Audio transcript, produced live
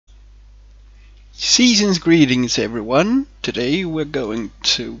Season's greetings, everyone. Today we're going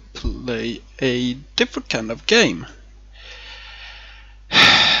to play a different kind of game,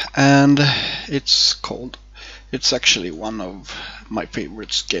 and it's actually one of my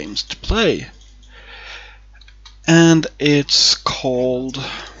favorite games to play, and it's called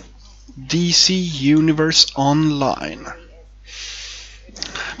DC Universe Online,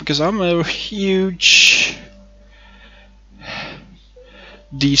 because I'm a huge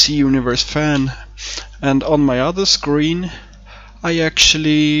DC Universe fan. And on my other screen I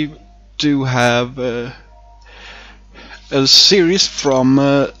actually do have a series from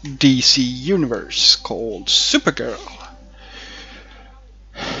DC Universe called Supergirl,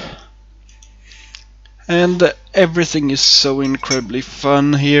 and everything is so incredibly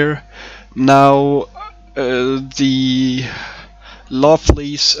fun here. Now the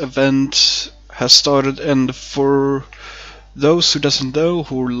Lovely's event has started, and for those who doesn't know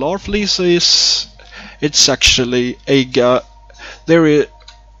who Lovely's is, it's actually a guy. They're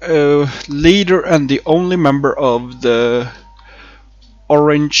a leader and the only member of the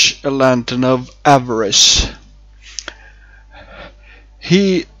Orange Lantern of Avarice.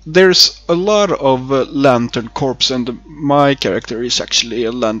 There's a lot of Lantern Corps, and my character is actually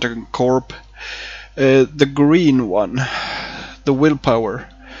a Lantern Corp. The green one, the Willpower.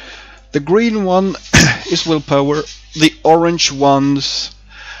 The green one is Willpower. The orange ones,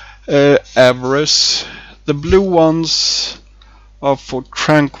 Avarice. The blue ones are for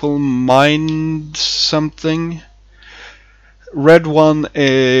Tranquil Mind something. Red one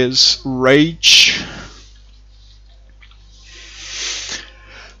is Rage.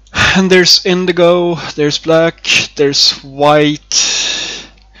 And there's Indigo, there's Black, there's White.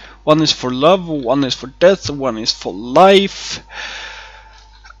 One is for love, one is for death, one is for life.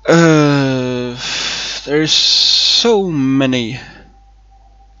 There's so many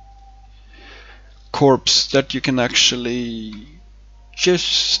corps that you can actually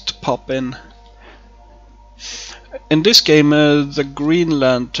just pop in. In this game, the Green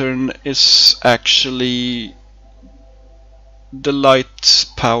Lantern is actually the light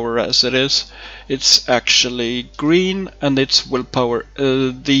power as it is. It's actually green and it's willpower.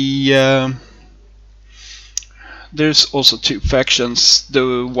 There's also two factions.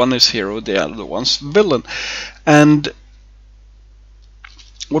 The one is hero, the other one's villain. And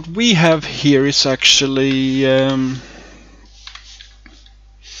what we have here is actually the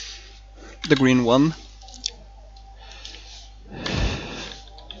green one.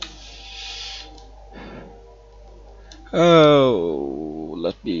 Oh,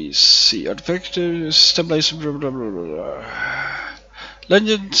 let me see. Artifactors, stabilizer, blah blah blah blah.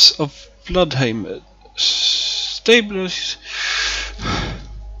 Legends of Bloodheim. Stabilize.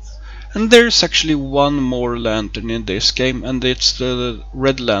 And there's actually one more lantern in this game, and it's the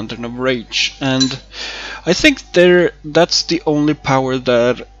Red Lantern of Rage. And I think that's the only power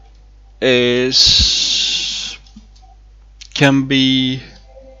that can be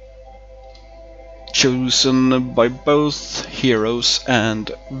chosen by both heroes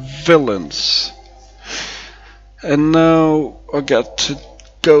and villains. And now I got to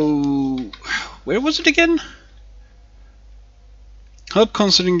go. Where was it again? Help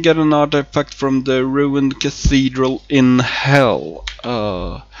Constantine get an artifact from the ruined cathedral in hell.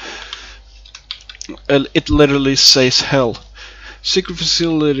 It literally says hell. Secret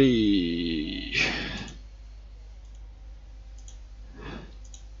facility.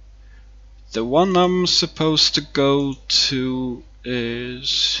 The one I'm supposed to go to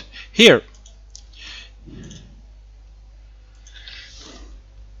is here.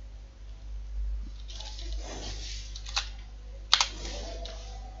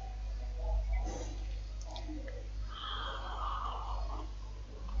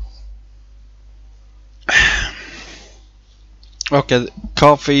 Okay,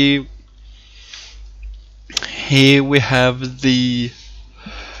 coffee. Here we have the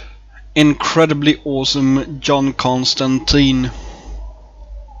incredibly awesome John Constantine.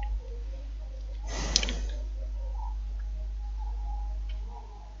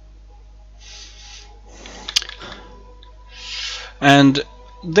 And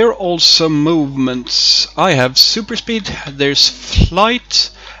there are also movements. I have super speed, there's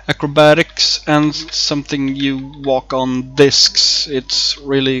flight, acrobatics, and something you walk on discs. It's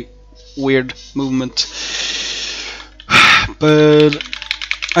really weird movement. But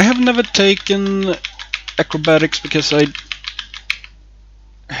I have never taken acrobatics because I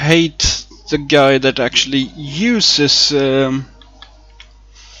hate the guy that actually uses that,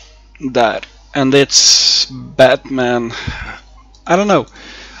 and it's Batman. I don't know.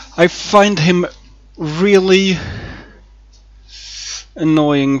 I find him really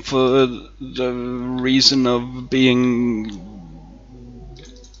annoying for the reason of being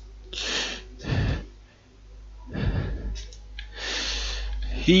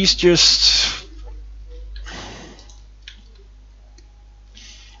he's just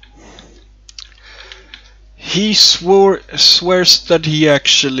he swears that he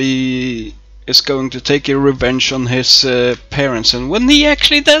actually is going to take a revenge on his parents, and when he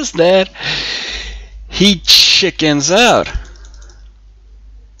actually does that, he chickens out.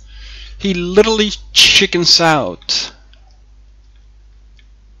 He literally chickens out.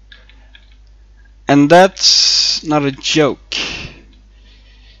 And that's not a joke.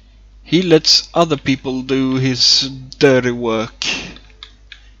 He lets other people do his dirty work.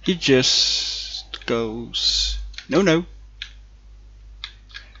 He just goes, no, no.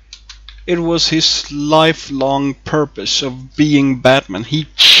 It was his lifelong purpose of being Batman. He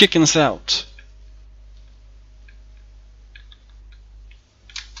chickens out.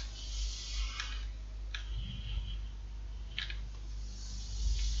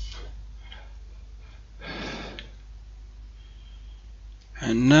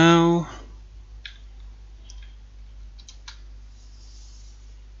 And now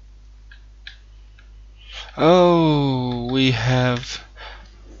oh, we have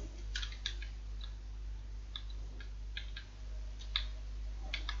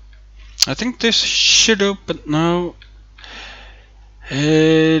I think this should open. No,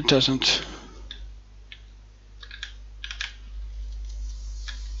 it doesn't.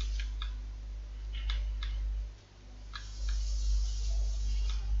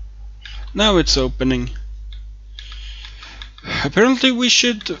 Now it's opening. Apparently we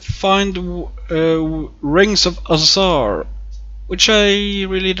should find Rings of Azar, which I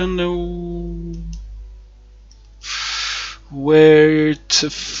really don't know where to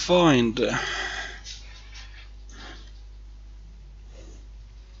find.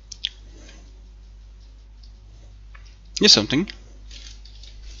 Here's something.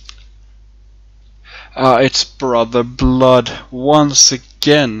 It's Brother Blood once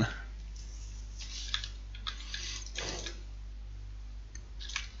again.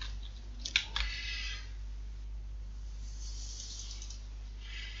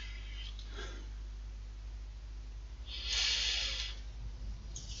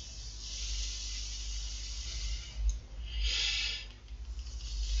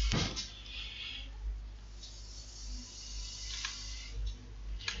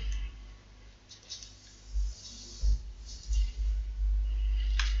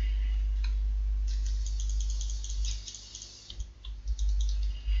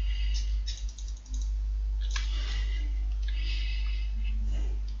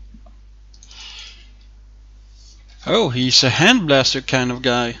 Oh, he's a hand blaster kind of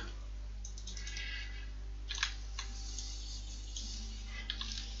guy.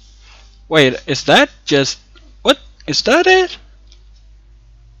 Wait, is that just... what? Is that it?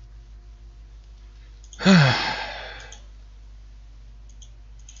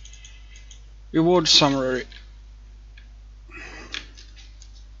 Reward summary.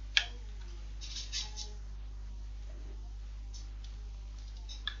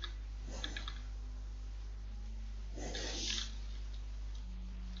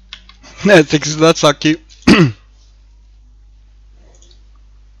 I think that's lucky.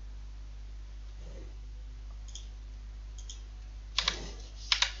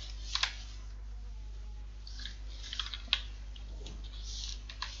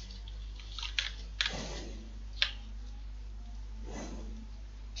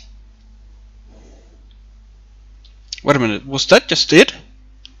 Wait a minute, was that just it?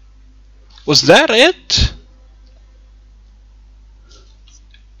 Was that it?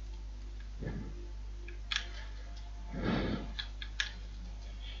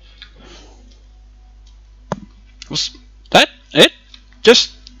 Was that it?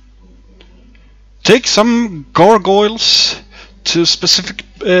 Just take some gargoyles to specific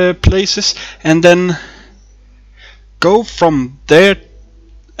places and then go from there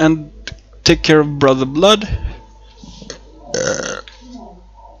and take care of Brother Blood.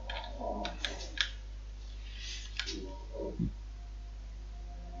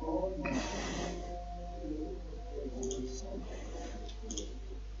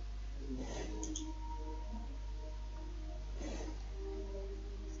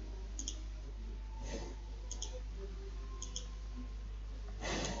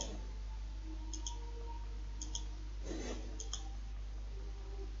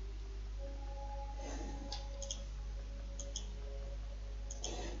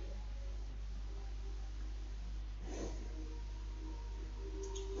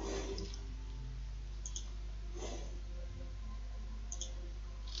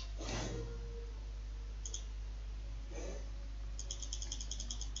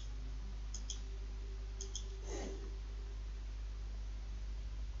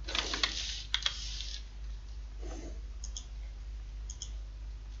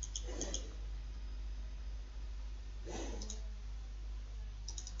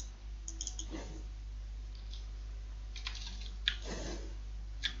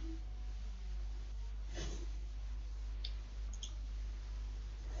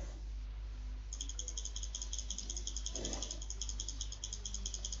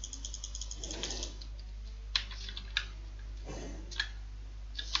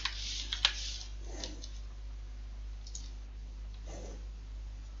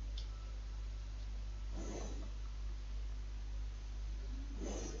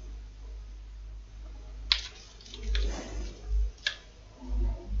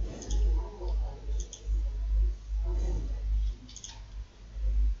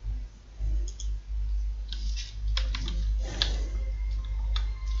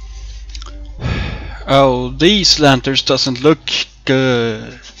 Oh, these lanterns doesn't look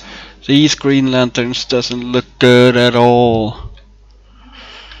good. These green lanterns doesn't look good at all.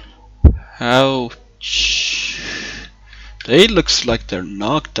 Ouch. They looks like they're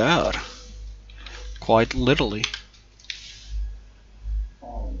knocked out. Quite literally.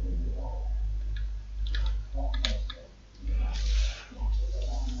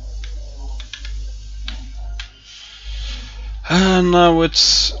 And now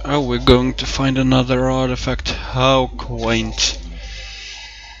it's... oh, we're going to find another artifact. How quaint.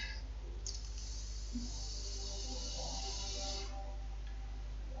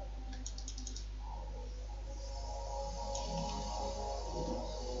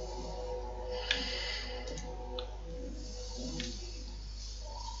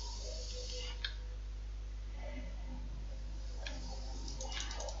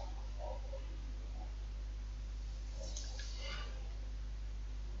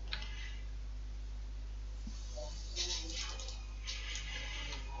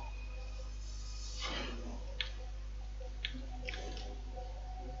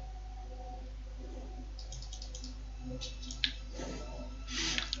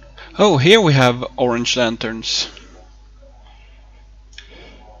 Oh, here we have orange lanterns.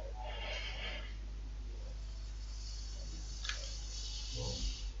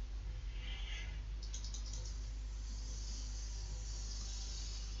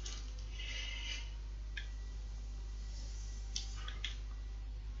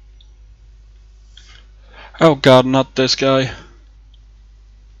 Oh god, not this guy.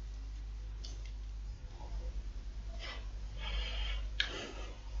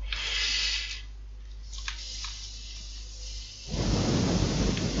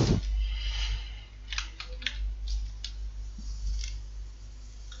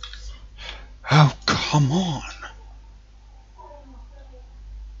 Oh, come on.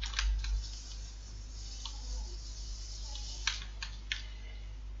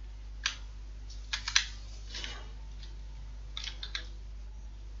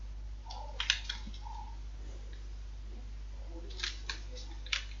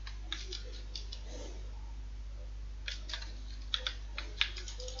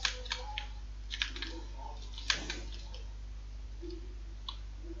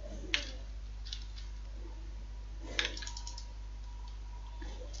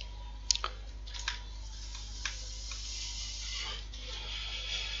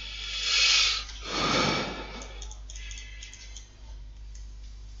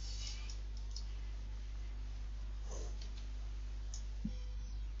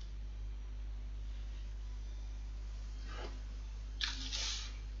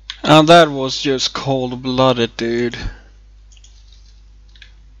 And that was just cold-blooded, dude.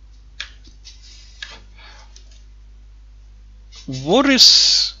 What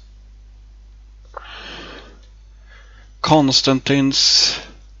is Constantine's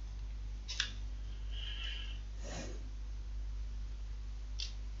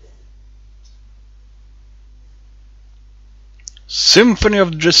Symphony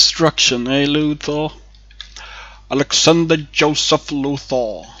of Destruction, eh, Luthor? Alexander Joseph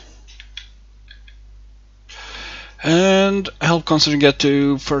Luthor. And help Constantine get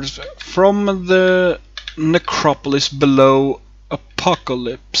to first from the necropolis below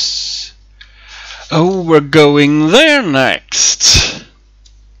Apocalypse. Oh, we're going there next.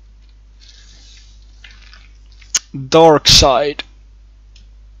 Dark side.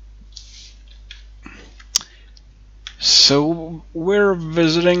 So we're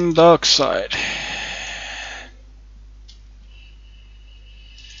visiting Dark side.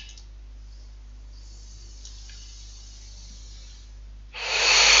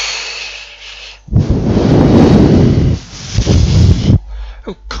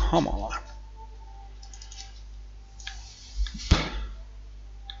 Oh, come on.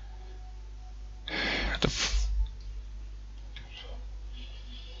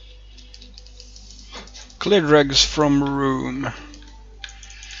 Clear dregs from room.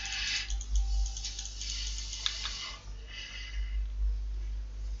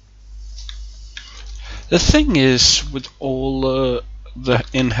 The thing is, with all the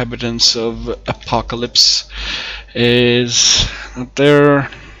inhabitants of Apocalypse, is that they're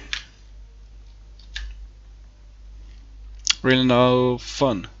really no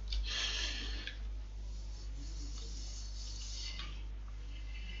fun.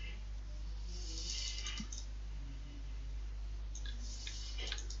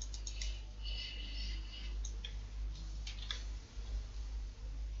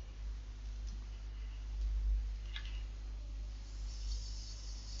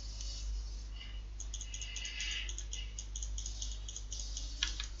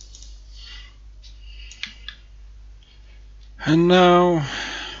 And now,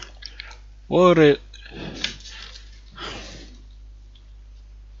 what it...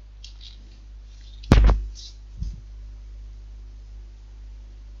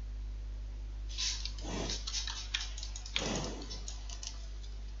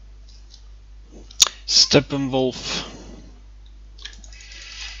 Steppenwolf.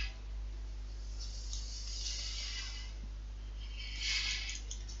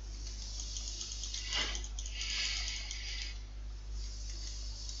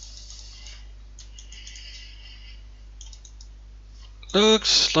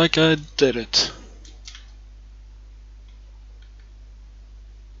 Looks like I did it.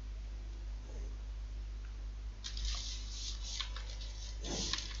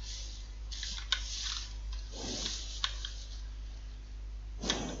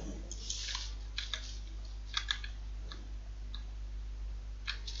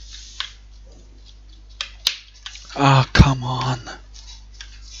 Ah, come on.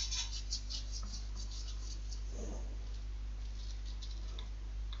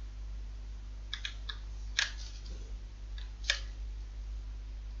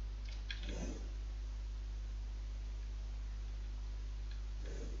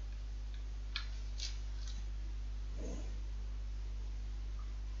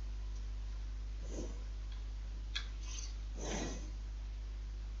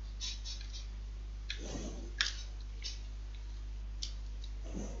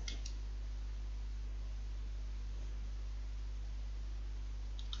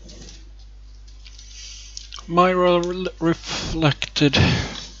 Myra reflected.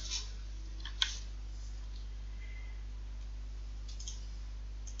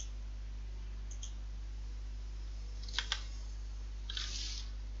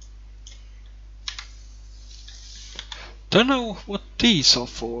 Don't know what these are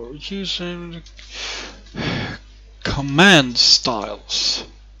for. Using command styles.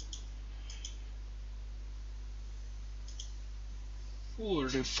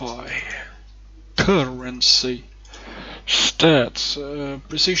 Fortify. Currency. Stats.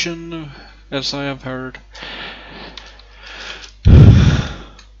 Precision, as I have heard.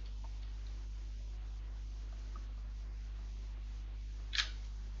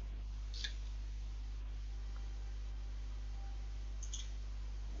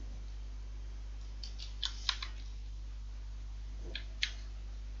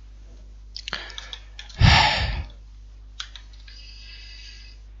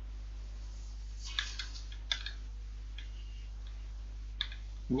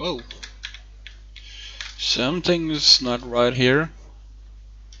 Whoa. Something's not right here.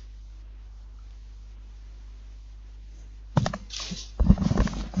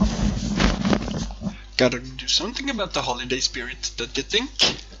 Gotta do something about the holiday spirit, don't you think?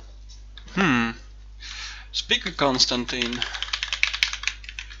 Speaker Constantine.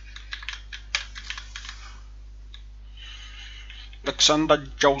 Alexander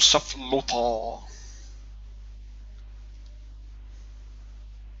Joseph Lothar.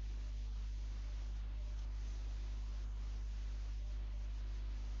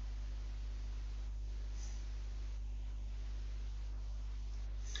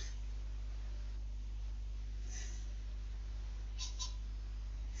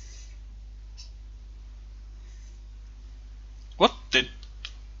 What did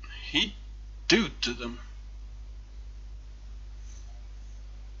he do to them?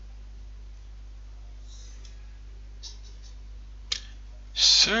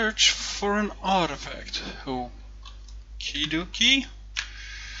 Search for an artifact. Okie dokie.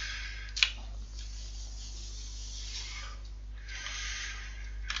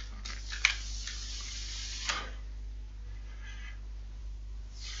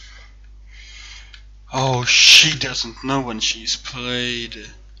 Oh, she doesn't know when she's played.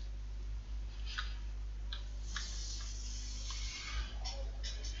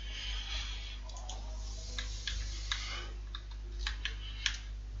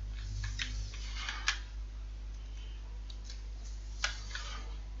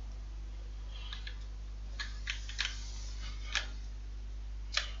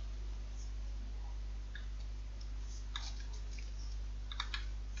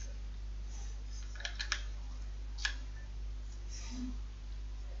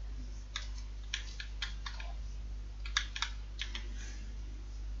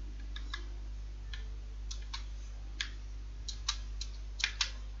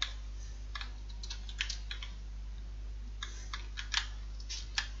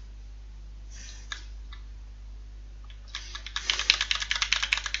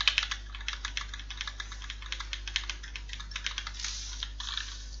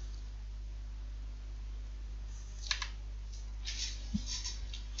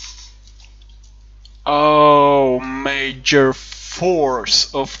 major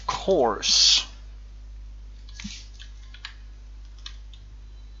force, of course.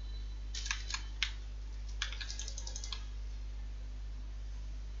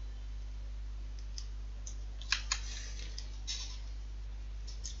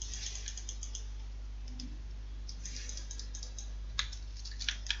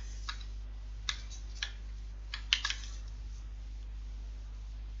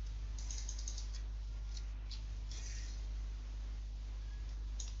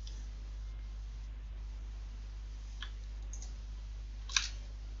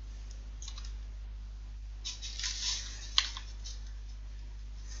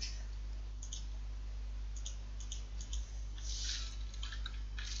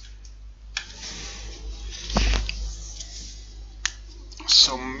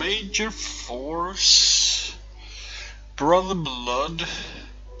 So major force, brother blood.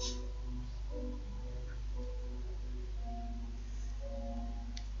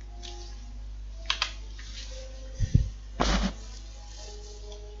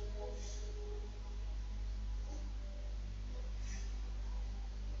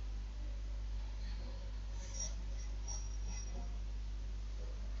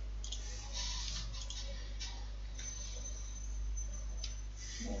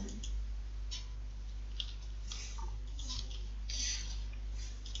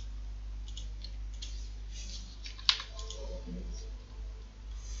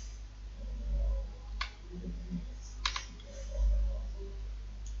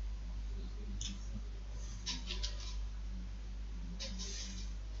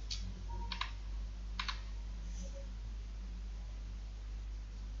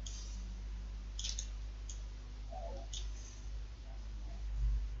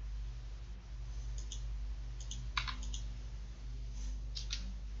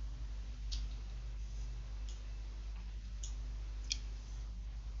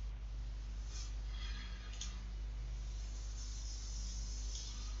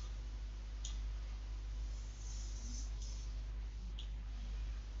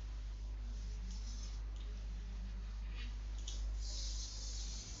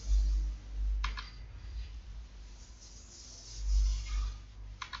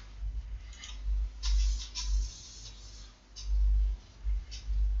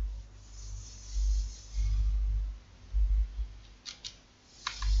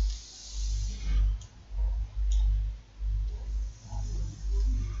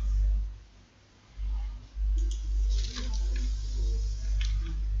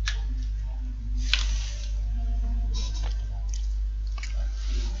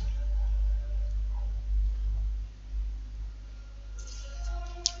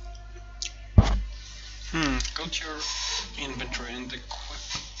 Go to your inventory and equip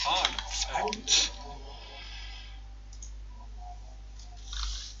artifact.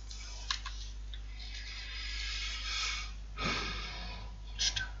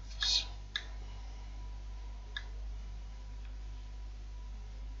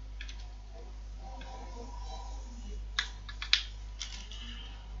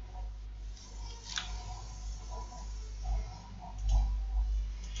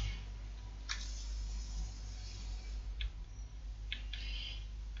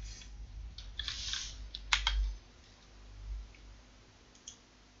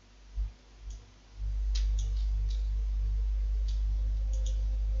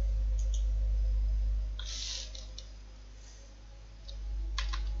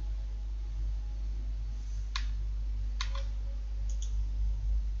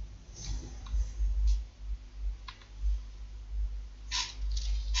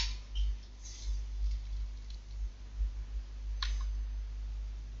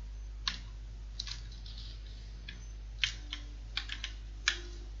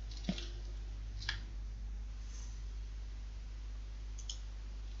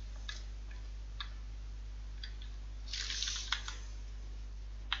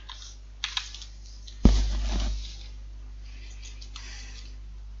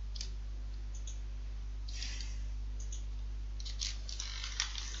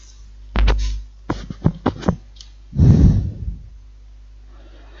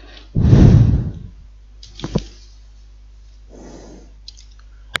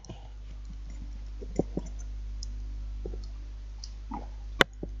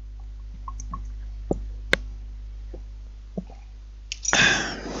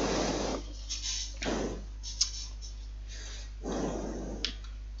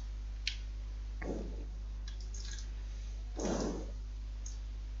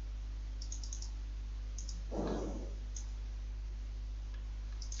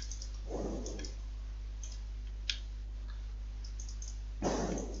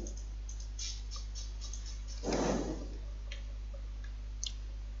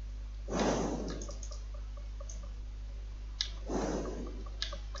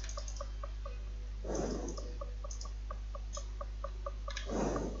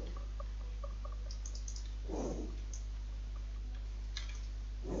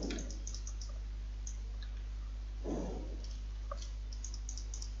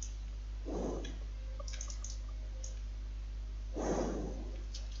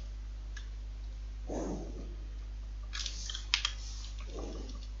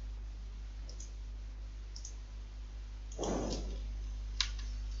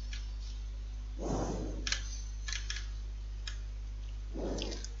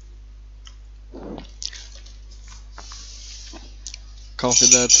 coffee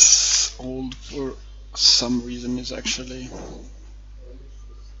that's old for some reason is actually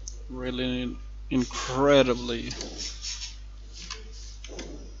really incredibly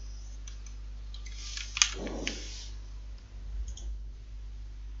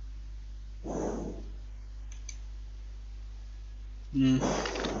mm.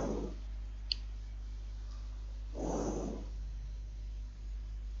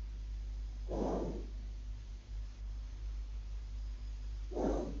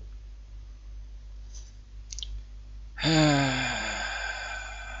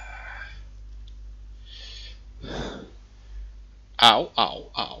 Ow,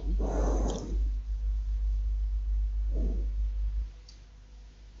 ow, ow.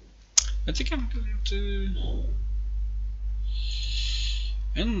 I think I'm going to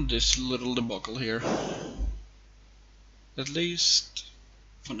end this little debacle here. At least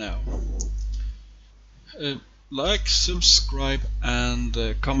for now. Uh, like, subscribe, and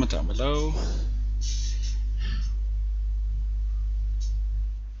comment down below.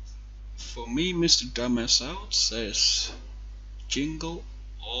 For me, Mr. Dumbass Out says jingle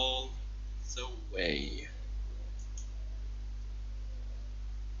all the way.